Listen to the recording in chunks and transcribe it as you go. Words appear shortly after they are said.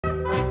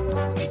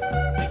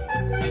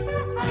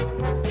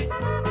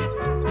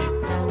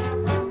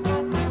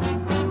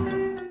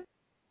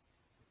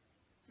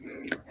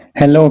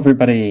Hello,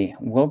 everybody.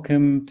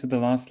 Welcome to the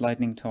last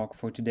lightning talk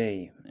for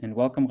today, and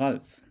welcome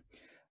Ralf.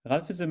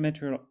 Ralf is a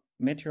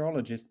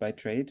meteorologist by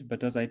trade, but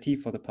does IT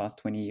for the past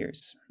 20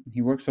 years.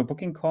 He works for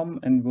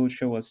Booking.com and will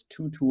show us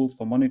 2 tools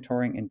for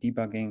monitoring and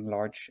debugging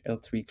large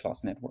L3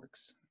 Clos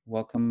networks.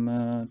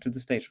 Welcome to the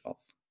stage,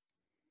 Ralf.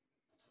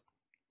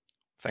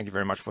 Thank you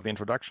very much for the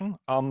introduction.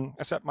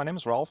 As said, my name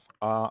is Ralf.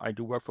 I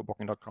do work for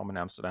Booking.com in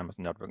Amsterdam as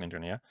a network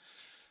engineer.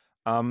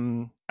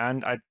 And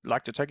I'd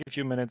like to take a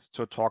few minutes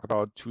to talk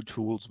about 2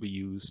 tools we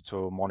use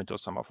to monitor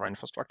some of our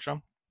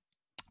infrastructure.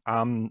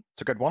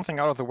 To get one thing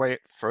out of the way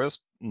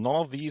first, none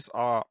of these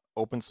are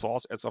open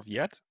source as of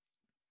yet.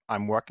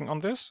 I'm working on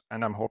this,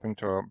 and I'm hoping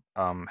to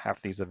have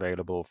these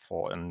available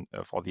for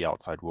the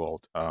outside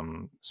world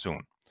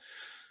soon.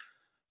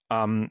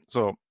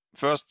 So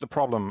first, the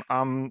problem.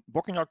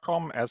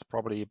 Booking.com, as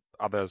probably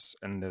others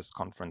in this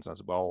conference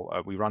as well,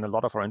 we run a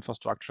lot of our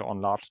infrastructure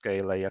on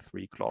large-scale layer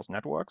 3 Clos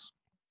networks.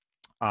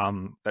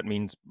 That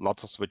means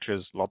lots of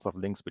switches, lots of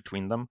links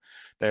between them.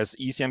 There's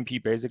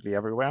ECMP basically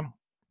everywhere.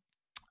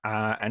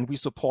 And we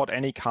support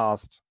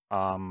Anycast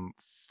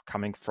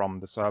coming from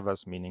the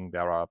servers, meaning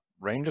there are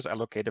ranges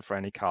allocated for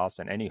Anycast,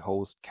 and any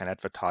host can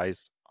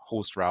advertise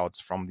host routes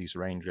from these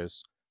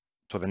ranges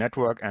to the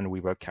network, and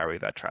we will carry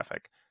that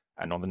traffic.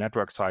 And on the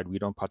network side, we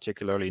don't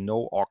particularly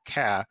know or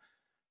care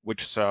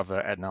which server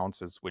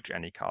announces which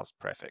Anycast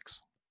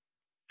prefix.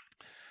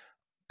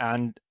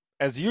 And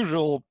as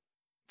usual,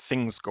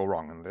 things go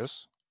wrong in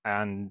this,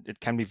 and it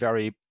can be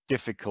very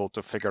difficult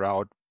to figure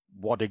out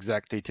what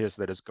exactly it is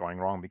that is going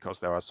wrong, because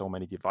there are so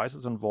many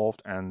devices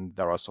involved and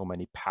there are so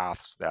many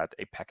paths that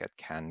a packet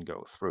can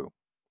go through.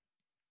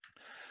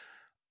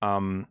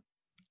 And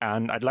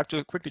I'd like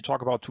to quickly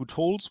talk about 2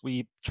 tools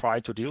we try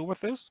to deal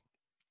with this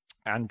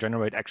and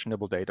generate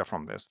actionable data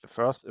from this. The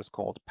first is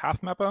called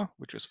PathMapper,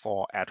 which is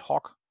for ad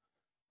hoc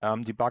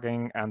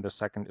debugging, and the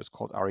second is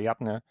called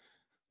Ariadne,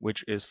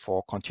 which is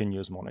for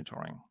continuous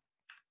monitoring.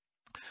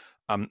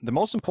 The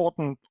most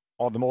important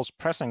or the most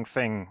pressing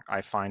thing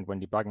I find when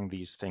debugging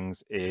these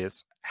things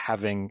is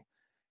having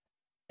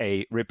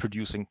a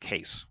reproducing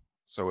case.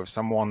 So if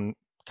someone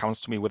comes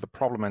to me with a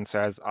problem and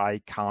says,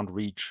 I can't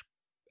reach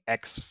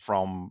X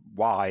from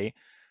Y,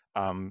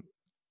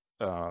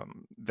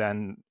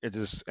 then it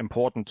is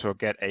important to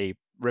get a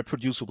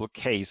reproducible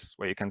case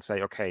where you can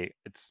say, okay,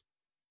 it's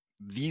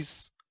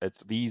these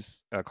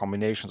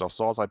combinations of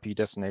source IP,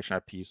 destination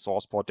IP,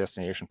 source port,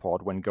 destination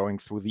port when going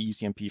through the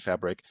ECMP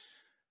fabric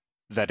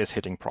that is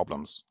hitting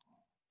problems.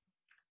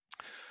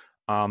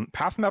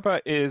 PathMapper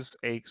is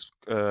a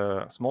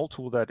small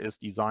tool that is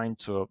designed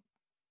to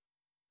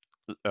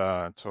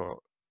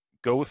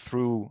go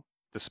through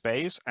the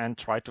space and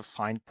try to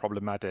find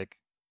problematic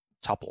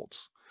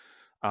tuples.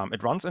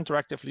 It runs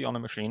interactively on a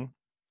machine.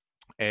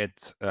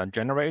 It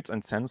generates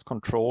and sends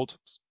controlled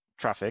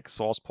traffic,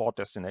 source port,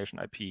 destination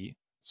IP,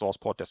 source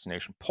port,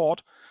 destination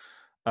port,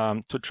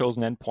 to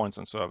chosen endpoints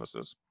and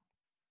services.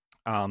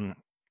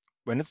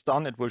 When it's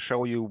done, it will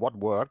show you what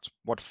worked,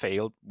 what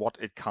failed, what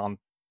it can't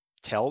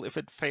tell if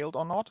it failed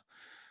or not.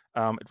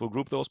 It will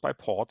group those by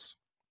ports.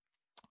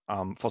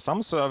 For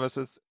some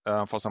services,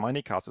 for some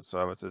Anycasted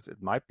services,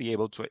 it might be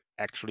able to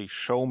actually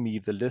show me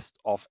the list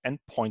of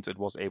endpoints it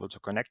was able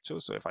to connect to.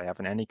 So if I have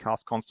an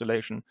Anycast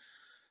constellation,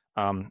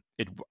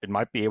 it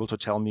might be able to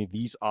tell me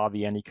these are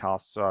the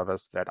Anycast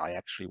servers that I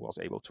actually was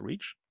able to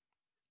reach.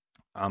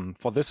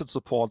 For this, it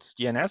supports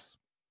DNS,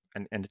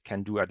 and it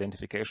can do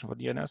identification for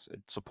DNS.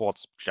 It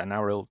supports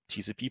general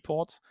TCP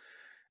ports.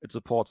 It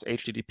supports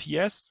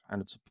HTTPS,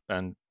 and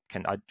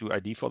can do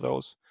ID for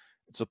those.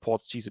 It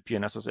supports TCP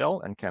and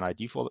SSL, and can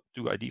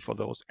do ID for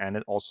those. And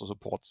it also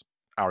supports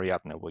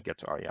Ariadne. We'll get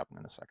to Ariadne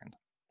in a second.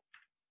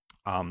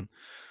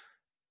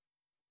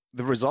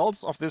 The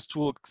results of this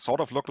tool sort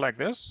of look like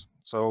this.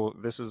 So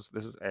this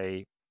is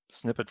a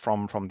snippet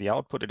from the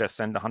output. It has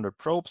sent 100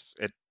 probes.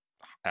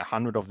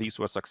 100 of these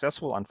were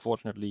successful.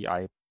 Unfortunately,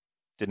 I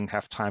didn't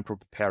have time to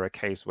prepare a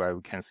case where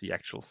we can see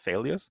actual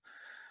failures.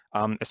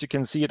 As you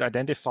can see, it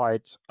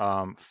identified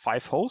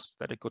 5 hosts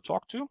that it could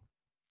talk to,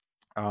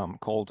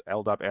 called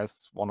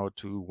LWS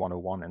 102,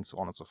 101, and so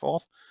on and so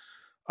forth.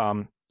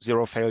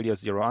 0 failures,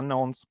 0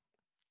 unknowns.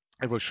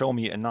 It will show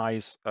me a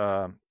nice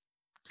kind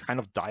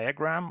of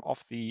diagram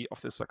of the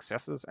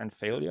successes and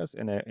failures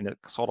in a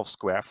sort of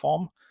square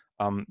form.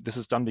 This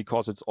is done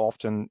because it's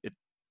often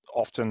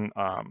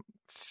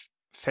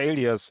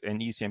failures in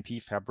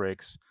ECMP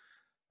fabrics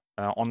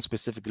on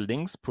specific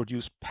links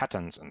produce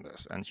patterns in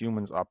this, and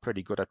humans are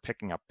pretty good at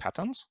picking up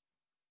patterns.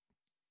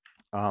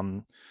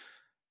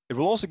 It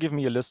will also give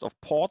me a list of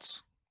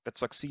ports that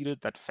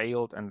succeeded, that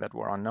failed, and that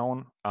were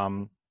unknown.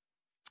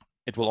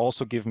 It will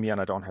also give me,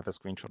 and I don't have a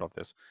screenshot of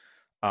this,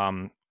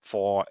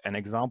 for an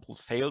example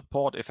failed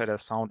port, if it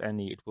has found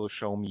any, it will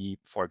show me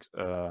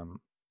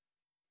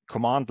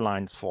command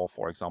lines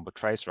for example,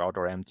 traceroute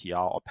or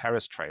MTR or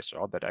Paris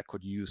traceroute that I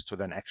could use to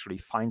then actually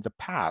find the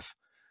path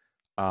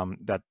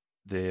that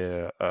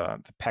the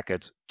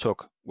packet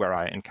took where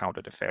I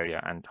encountered a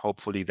failure, and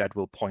hopefully that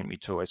will point me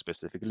to a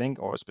specific link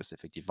or a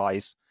specific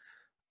device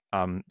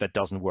that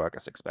doesn't work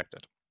as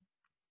expected.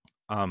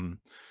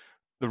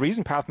 The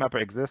reason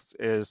PathMapper exists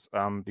is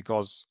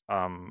because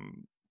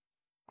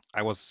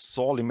I was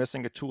sorely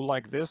missing a tool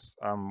like this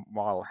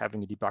while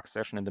having a debug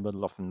session in the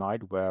middle of the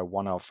night where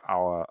one of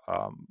our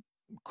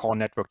core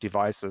network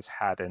devices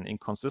had an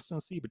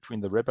inconsistency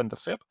between the RIB and the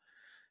FIB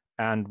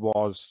and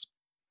was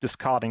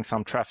discarding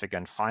some traffic,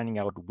 and finding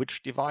out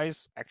which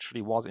device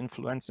actually was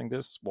influencing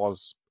this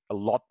was a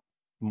lot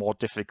more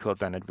difficult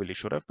than it really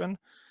should have been.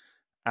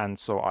 And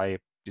so I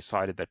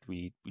decided that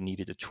we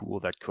needed a tool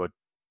that could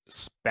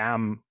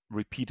spam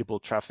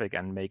repeatable traffic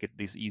and make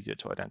this easier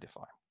to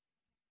identify.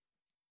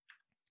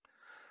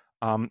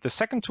 The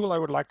second tool I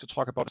would like to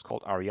talk about is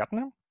called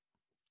Ariadne.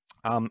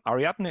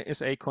 Ariadne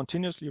is a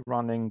continuously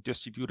running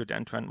distributed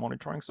end-to-end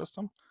monitoring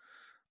system.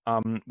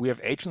 We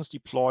have agents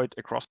deployed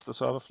across the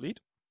server fleet.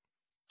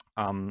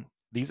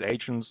 These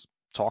agents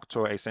talk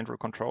to a central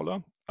controller.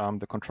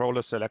 The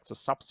controller selects a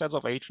subset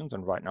of agents,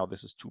 and right now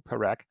this is 2 per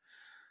rack,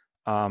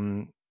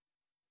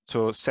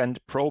 to send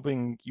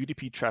probing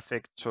UDP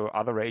traffic to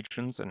other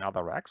agents and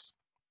other racks,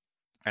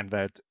 and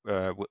that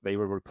they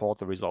will report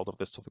the result of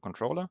this to the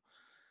controller.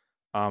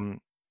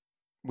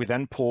 We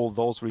then pull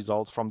those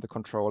results from the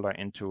controller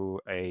into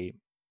a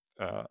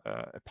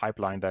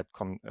pipeline that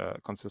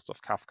consists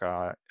of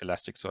Kafka,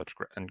 Elasticsearch,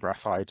 and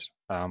Graphite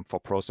for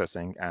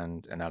processing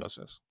and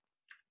analysis.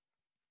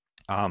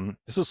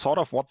 This is sort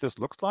of what this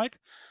looks like.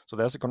 So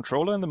there's a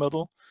controller in the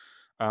middle.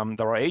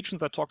 There are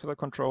agents that talk to the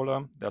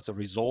controller. There's a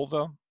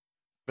resolver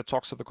that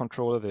talks to the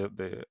controller.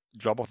 The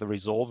job of the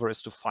resolver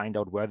is to find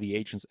out where the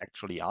agents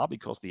actually are,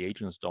 because the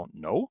agents don't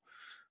know.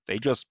 They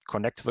just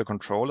connect to the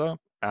controller,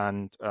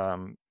 and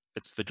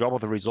it's the job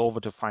of the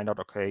resolver to find out,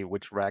 okay,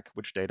 which rack,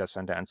 which data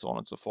center, and so on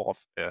and so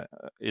forth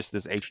is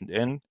this agent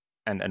in,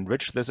 and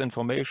enrich this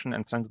information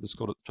and send this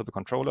to the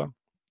controller.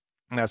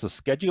 And there's a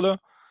scheduler,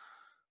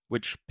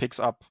 which picks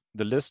up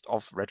the list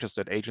of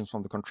registered agents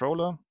from the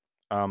controller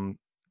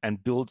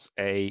and builds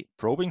a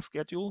probing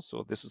schedule.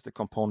 So this is the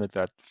component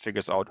that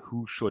figures out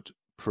who should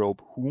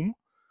probe whom.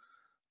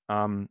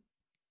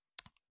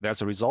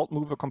 There's a result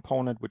mover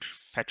component which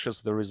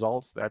fetches the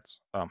results that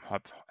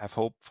have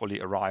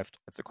hopefully arrived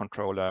at the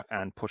controller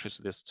and pushes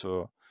this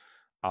to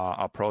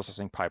our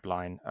processing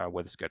pipeline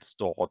where this gets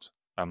stored,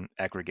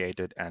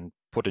 aggregated, and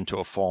put into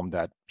a form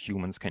that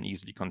humans can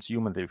easily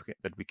consume and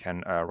that we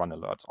can run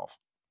alerts of.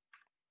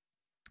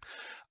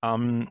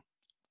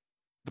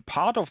 The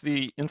part of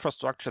the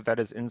infrastructure that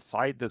is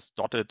inside this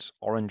dotted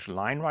orange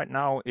line right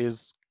now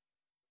is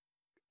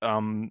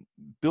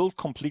built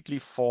completely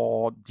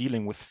for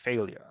dealing with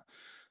failure,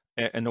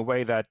 in a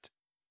way that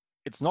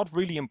it's not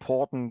really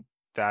important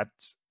that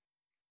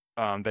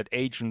that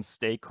agents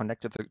stay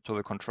connected to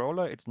the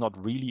controller. It's not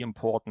really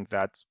important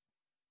that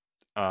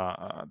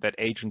that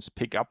agents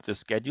pick up the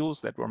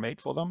schedules that were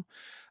made for them.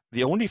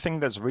 The only thing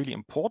that's really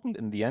important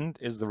in the end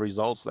is the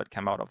results that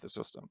come out of the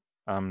system.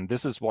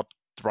 This is what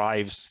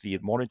drives the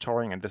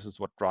monitoring, and this is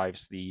what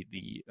drives the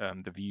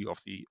view of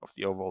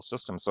the overall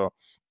system. So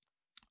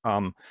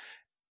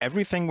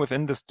everything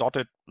within this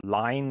dotted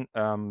line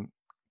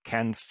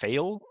can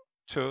fail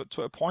to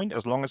a point,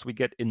 as long as we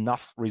get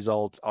enough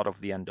results out of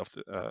the end of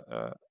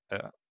the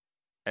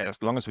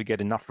as long as we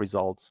get enough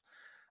results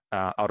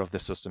out of the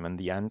system in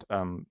the end.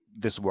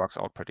 This works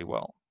out pretty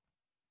well.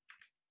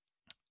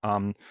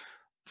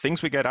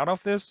 Things we get out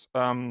of this,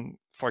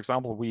 for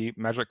example, we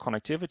measure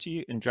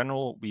connectivity in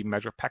general, we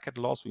measure packet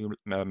loss, we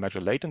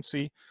measure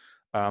latency.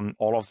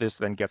 All of this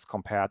then gets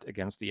compared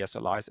against the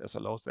SLIs,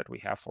 SLOs that we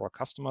have for our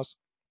customers.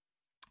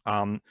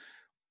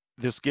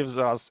 This gives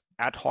us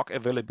ad hoc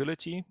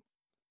availability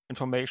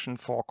information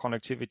for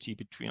connectivity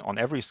on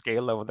every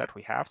scale level that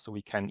we have, so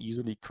we can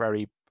easily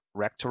query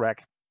rack to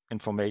rack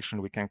information,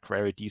 we can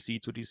query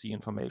DC to DC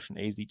information,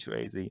 AZ to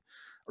AZ,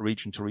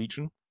 region to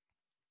region.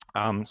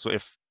 So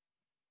if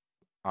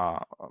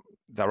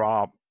there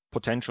are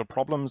potential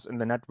problems in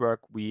the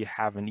network, we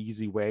have an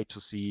easy way to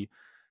see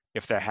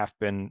if there have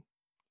been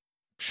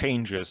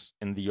changes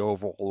in the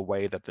overall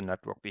way that the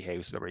network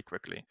behaves very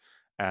quickly.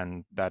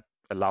 And that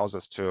allows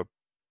us to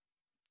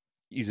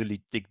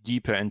easily dig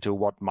deeper into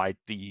what might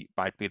be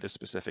the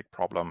specific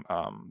problem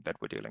that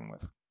we're dealing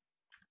with.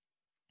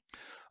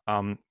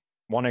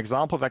 One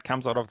example that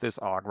comes out of this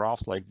are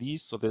graphs like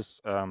these. So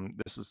these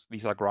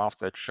are graphs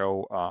that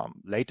show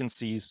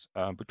latencies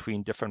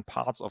between different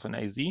parts of an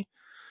AZ.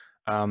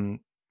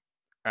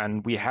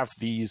 And we have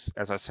these,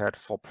 as I said,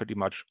 for pretty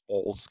much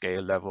all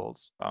scale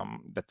levels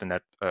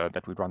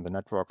that we run the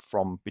network,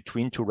 from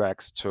between 2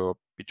 racks to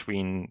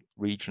between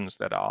regions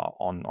that are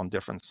on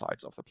different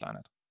sides of the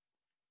planet.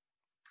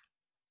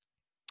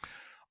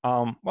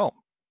 Well,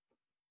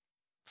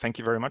 thank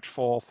you very much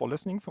for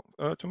listening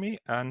to me.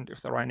 And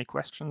if there are any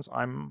questions,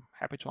 I'm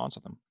happy to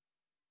answer them.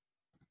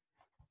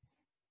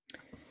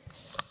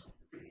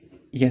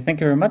 Yeah,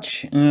 thank you very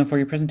much for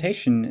your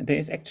presentation. There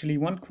is actually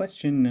one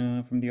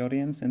question from the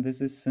audience, and this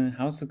is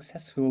how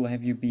successful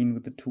have you been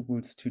with the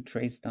tools to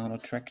trace down or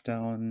track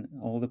down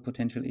all the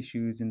potential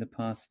issues in the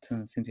past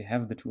since you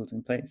have the tools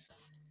in place?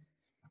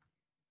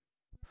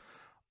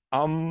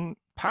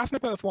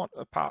 PathMapper is one.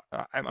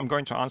 I'm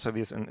going to answer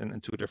these in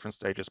two different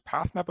stages.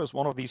 PathMapper is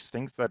one of these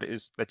things that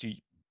you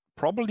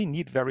probably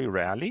need very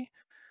rarely,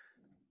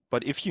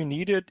 but if you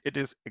need it, it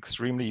is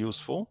extremely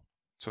useful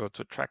to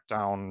track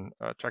down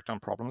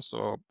problems.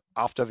 So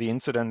after the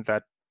incident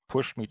that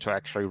pushed me to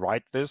actually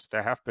write this,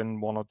 there have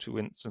been one or two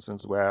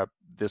instances where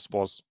this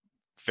was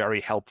very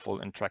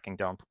helpful in tracking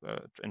down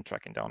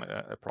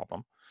a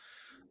problem.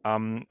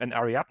 And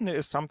Ariadne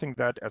is something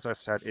that, as I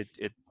said,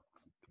 it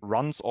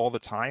runs all the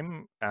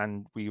time,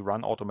 and we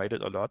run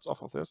automated alerts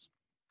off of this,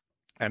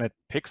 and it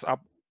picks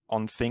up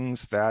on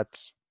things that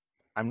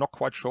I'm not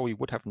quite sure we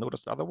would have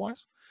noticed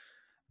otherwise.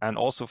 And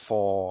also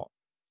for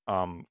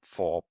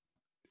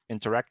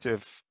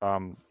interactive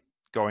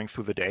going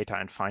through the data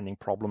and finding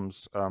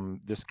problems,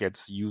 this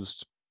gets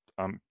used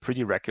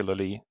pretty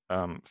regularly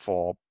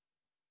for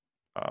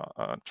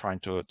trying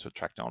to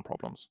track down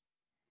problems.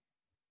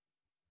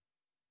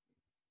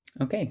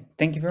 Okay,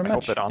 thank you very much. I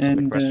hope that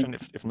answered the question.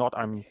 If not,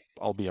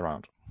 I'll be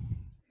around.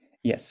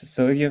 Yes,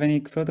 so if you have any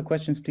further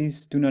questions,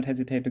 please do not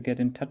hesitate to get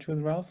in touch with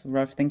Ralf.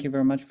 Ralf, thank you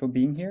very much for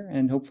being here,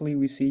 and hopefully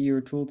we see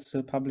your tools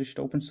published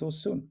open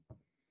source soon.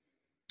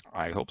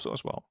 I hope so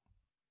as well.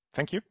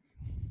 Thank you.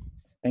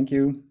 Thank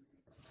you.